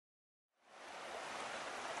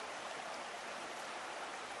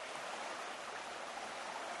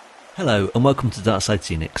Hello and welcome to Darkside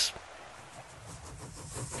Scenics.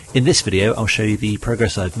 In this video I'll show you the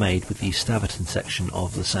progress I've made with the Staverton section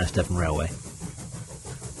of the South Devon Railway.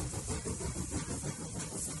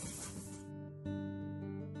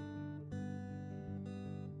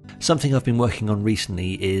 Something I've been working on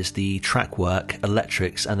recently is the track work,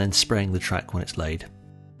 electrics and then spraying the track when it's laid.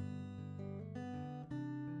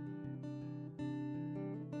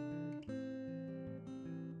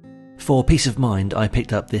 For peace of mind, I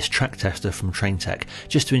picked up this track tester from TrainTech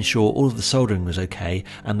just to ensure all of the soldering was okay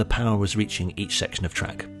and the power was reaching each section of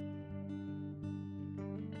track.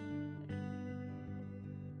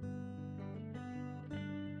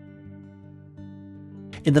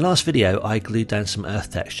 In the last video I glued down some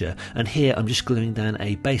earth texture, and here I'm just gluing down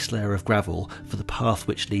a base layer of gravel for the path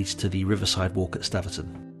which leads to the riverside walk at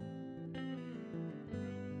Staverton.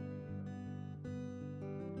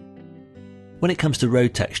 When it comes to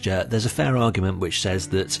road texture, there's a fair argument which says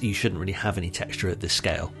that you shouldn't really have any texture at this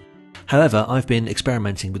scale. However, I've been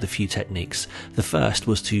experimenting with a few techniques. The first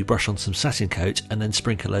was to brush on some satin coat and then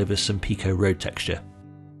sprinkle over some Pico road texture.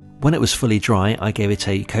 When it was fully dry, I gave it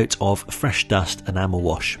a coat of fresh dust enamel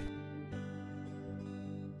wash.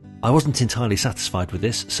 I wasn't entirely satisfied with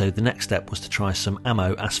this, so the next step was to try some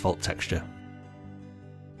ammo asphalt texture.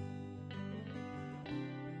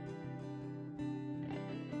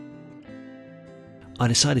 I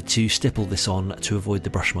decided to stipple this on to avoid the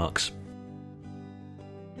brush marks.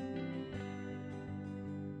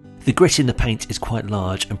 The grit in the paint is quite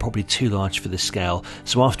large and probably too large for this scale,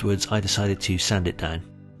 so afterwards I decided to sand it down.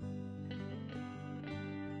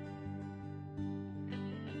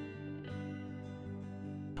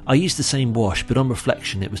 I used the same wash, but on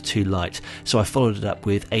reflection it was too light, so I followed it up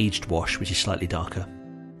with aged wash, which is slightly darker.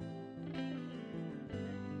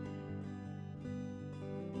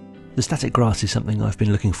 The static grass is something I've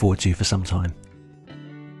been looking forward to for some time.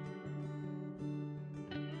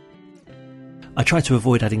 I try to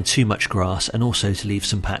avoid adding too much grass and also to leave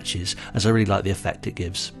some patches, as I really like the effect it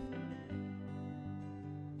gives.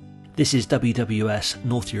 This is WWS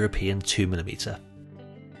North European 2mm.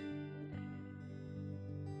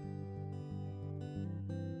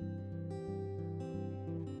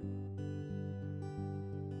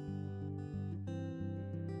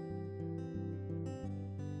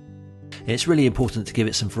 It's really important to give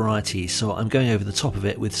it some variety, so I'm going over the top of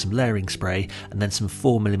it with some layering spray and then some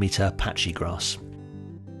 4mm patchy grass.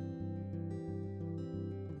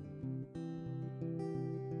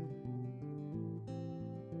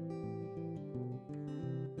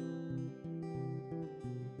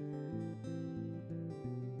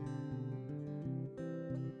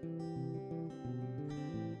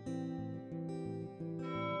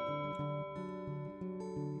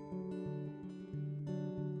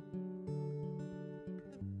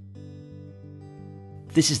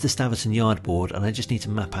 This is the Staverton yard board, and I just need to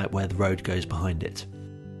map out where the road goes behind it.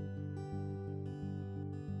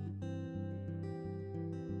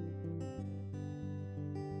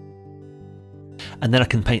 And then I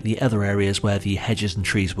can paint the other areas where the hedges and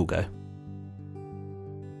trees will go.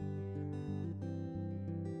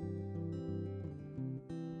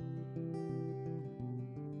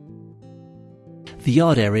 The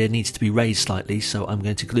yard area needs to be raised slightly, so I'm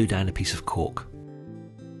going to glue down a piece of cork.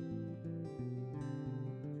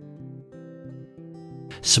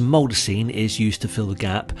 Some Modelling is used to fill the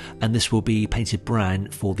gap, and this will be painted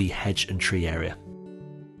brown for the hedge and tree area.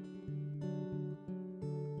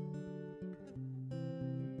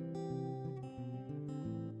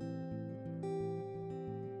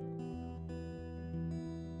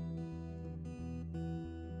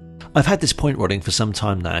 I've had this point rodding for some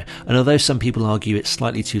time now, and although some people argue it's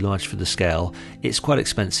slightly too large for the scale, it's quite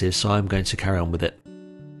expensive, so I'm going to carry on with it.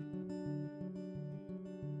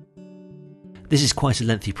 This is quite a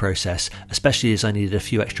lengthy process, especially as I needed a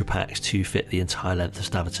few extra packs to fit the entire length of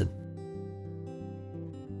Staverton.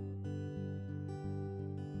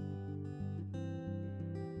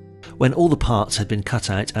 When all the parts had been cut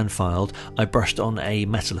out and filed, I brushed on a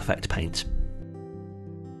metal effect paint.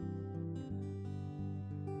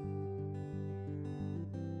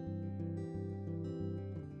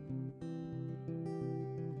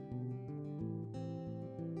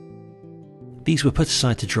 These were put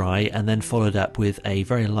aside to dry and then followed up with a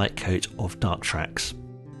very light coat of dark tracks.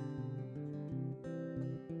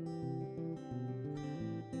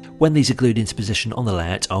 When these are glued into position on the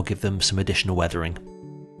layout, I'll give them some additional weathering.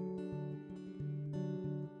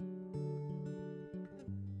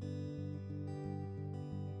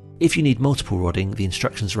 If you need multiple rodding, the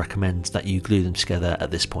instructions recommend that you glue them together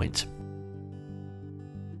at this point.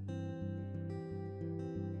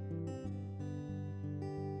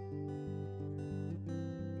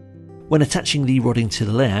 When attaching the rodding to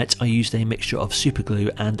the layout, I used a mixture of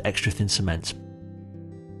superglue and extra thin cement.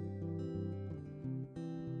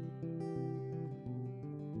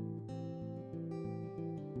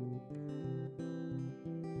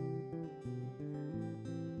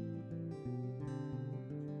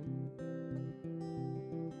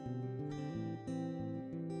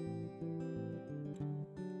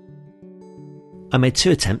 I made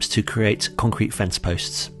 2 attempts to create concrete fence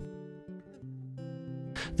posts.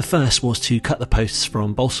 The first was to cut the posts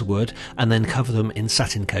from balsa wood and then cover them in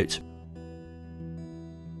satin coat.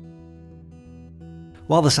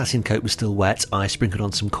 While the satin coat was still wet, I sprinkled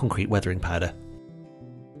on some concrete weathering powder.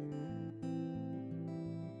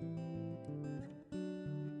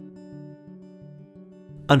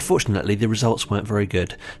 Unfortunately, the results weren't very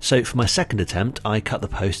good, so for my second attempt I cut the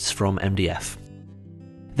posts from MDF.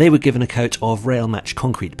 They were given a coat of rail match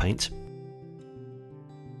concrete paint,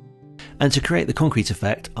 and to create the concrete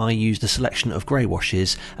effect I used a selection of grey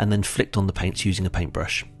washes and then flicked on the paints using a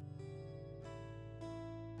paintbrush.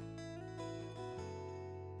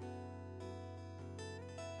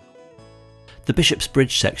 The Bishop's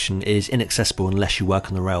Bridge section is inaccessible unless you work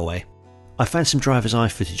on the railway. I found some driver's eye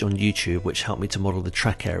footage on YouTube which helped me to model the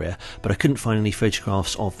track area, but I couldn't find any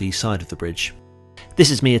photographs of the side of the bridge.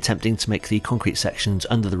 This is me attempting to make the concrete sections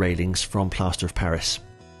under the railings from plaster of Paris.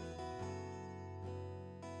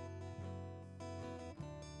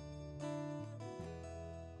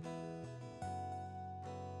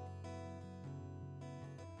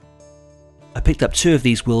 I picked up 2 of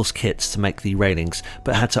these Wills kits to make the railings,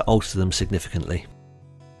 but had to alter them significantly.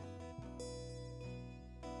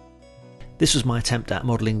 This was my attempt at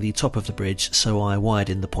modelling the top of the bridge, so I wired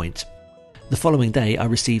in the point. The following day I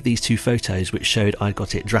received these 2 photos which showed I'd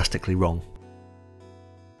got it drastically wrong.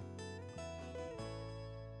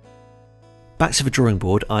 Back to the drawing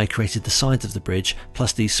board, I created the sides of the bridge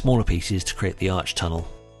plus these smaller pieces to create the arch tunnel.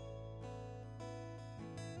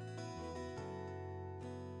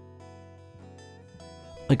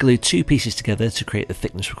 I glued 2 pieces together to create the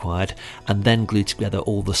thickness required and then glued together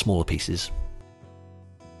all the smaller pieces.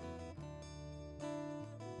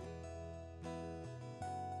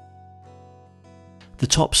 The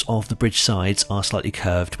tops of the bridge sides are slightly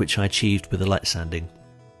curved, which I achieved with a light sanding.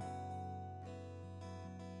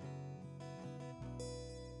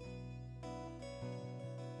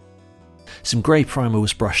 Some grey primer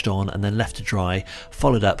was brushed on and then left to dry,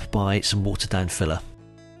 followed up by some watered down filler.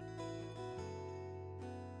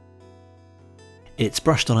 It's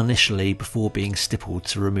brushed on initially before being stippled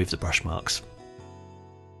to remove the brush marks.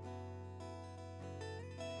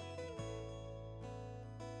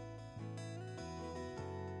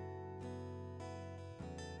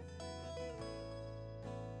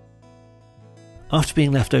 After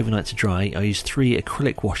being left overnight to dry, I used 3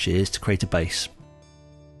 acrylic washes to create a base.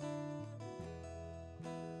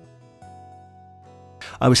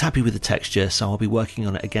 I was happy with the texture, so I'll be working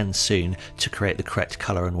on it again soon to create the correct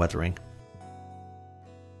colour and weathering.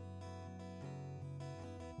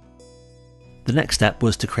 The next step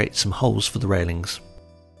was to create some holes for the railings.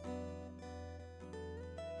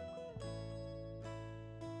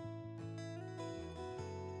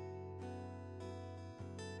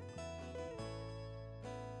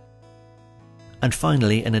 And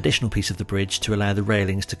finally an additional piece of the bridge to allow the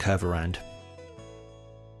railings to curve around.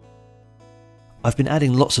 I've been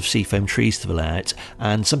adding lots of seafoam trees to the layout,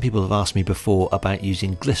 and some people have asked me before about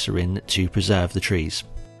using glycerin to preserve the trees.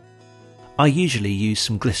 I usually use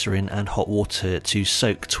some glycerin and hot water to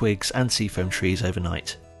soak twigs and seafoam trees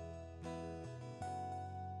overnight.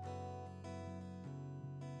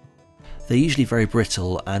 They're usually very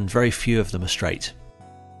brittle and very few of them are straight.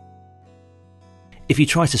 If you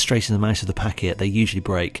try to straighten them out of the packet, they usually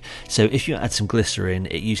break, so if you add some glycerin,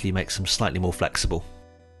 it usually makes them slightly more flexible.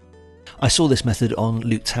 I saw this method on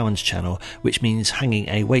Luke Towan's channel, which means hanging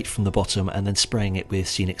a weight from the bottom and then spraying it with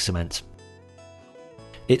Scenic cement.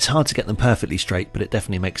 It's hard to get them perfectly straight, but it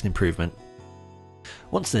definitely makes an improvement.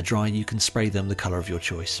 Once they're dry, you can spray them the colour of your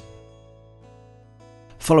choice.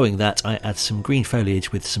 Following that, I add some green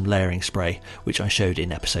foliage with some layering spray, which I showed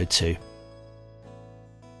in episode 2.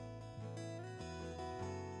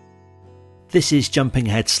 This is jumping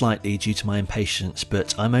ahead slightly due to my impatience,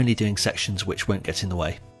 but I'm only doing sections which won't get in the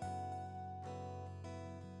way.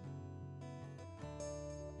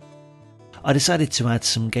 I decided to add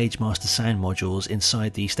some Gaugemaster sound modules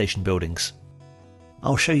inside the station buildings.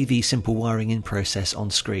 I'll show you the simple wiring in process on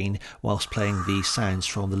screen whilst playing the sounds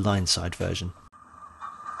from the line side version.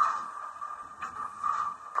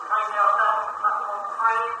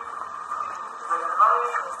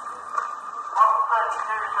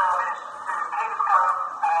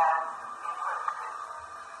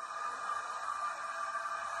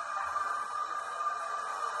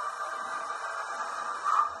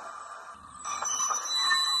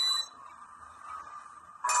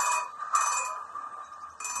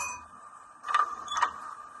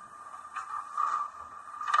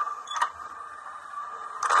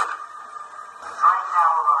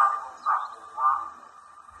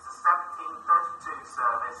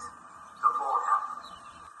 this beforehand.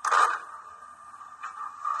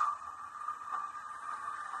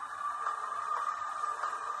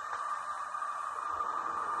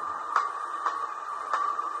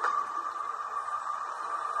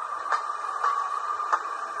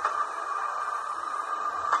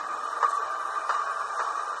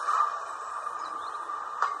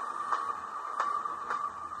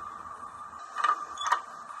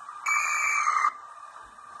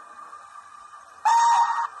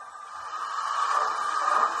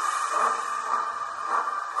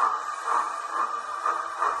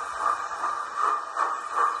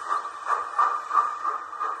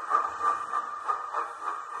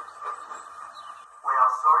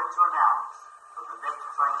 Sorry to announce that the next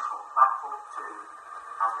train for platform 2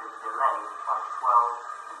 has been delayed by 12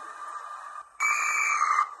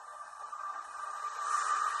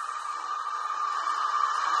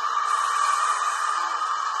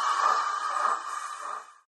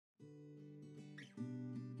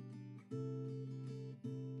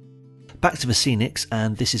 minutes. Back to the Scenics,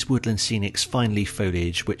 and this is Woodland Scenics fine leaf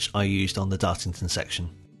foliage which I used on the Dartington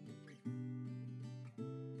section.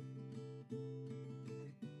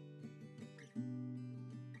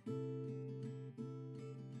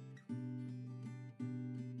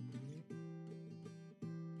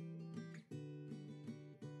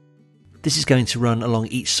 This is going to run along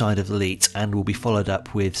each side of the leat and will be followed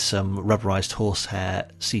up with some rubberised horsehair,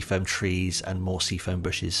 seafoam trees and more seafoam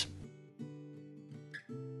bushes.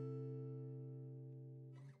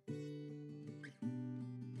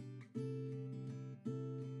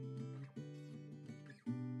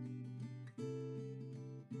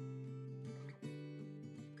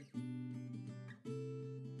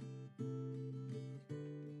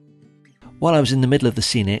 While I was in the middle of the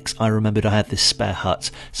Scenics, I remembered I had this spare hut,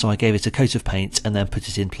 so I gave it a coat of paint and then put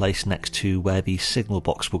it in place next to where the signal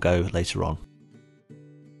box will go later on.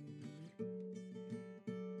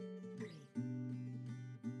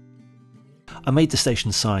 I made the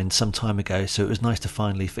station signs some time ago, so it was nice to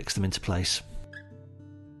finally fix them into place.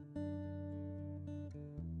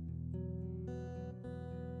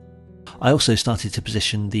 I also started to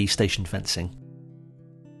position the station fencing.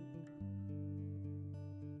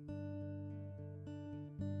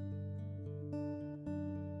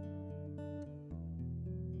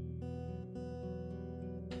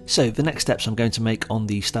 So the next steps I'm going to make on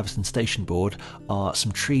the Staverton station board are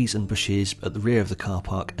some trees and bushes at the rear of the car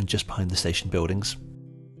park and just behind the station buildings,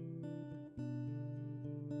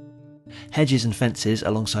 hedges and fences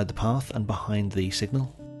alongside the path and behind the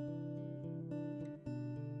signal,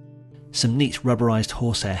 some neat rubberised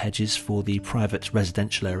horsehair hedges for the private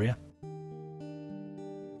residential area,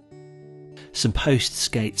 some posts,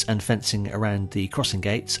 gates and fencing around the crossing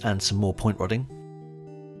gates and some more point rodding,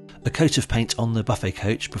 a coat of paint on the buffet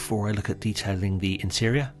coach before I look at detailing the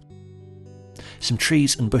interior, some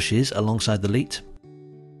trees and bushes alongside the leat,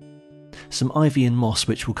 some ivy and moss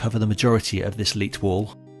which will cover the majority of this leat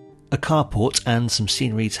wall, a carport and some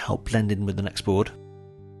scenery to help blend in with the next board,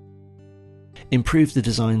 improve the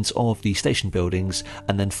designs of the station buildings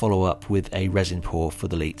and then follow up with a resin pour for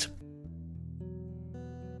the leat.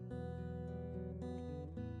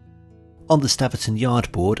 On the Staverton yard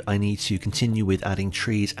board, I need to continue with adding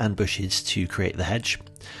trees and bushes to create the hedge,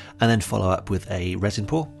 and then follow up with a resin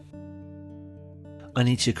pour. I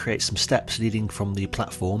need to create some steps leading from the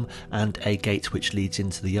platform and a gate which leads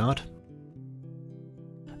into the yard,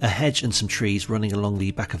 a hedge and some trees running along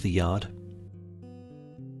the back of the yard,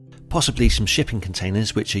 possibly some shipping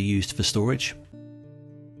containers which are used for storage,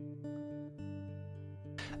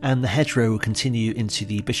 and the hedgerow will continue into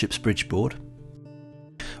the Bishop's Bridge board.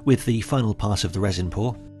 With the final part of the resin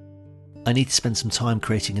pour, I need to spend some time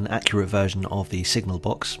creating an accurate version of the signal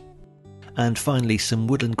box, and finally some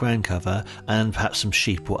woodland ground cover and perhaps some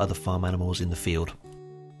sheep or other farm animals in the field.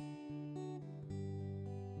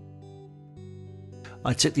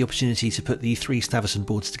 I took the opportunity to put the 3 Staverton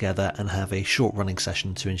boards together and have a short running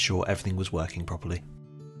session to ensure everything was working properly.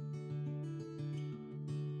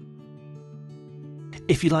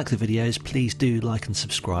 If you like the videos, please do like and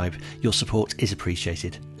subscribe. Your support is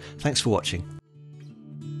appreciated. Thanks for watching.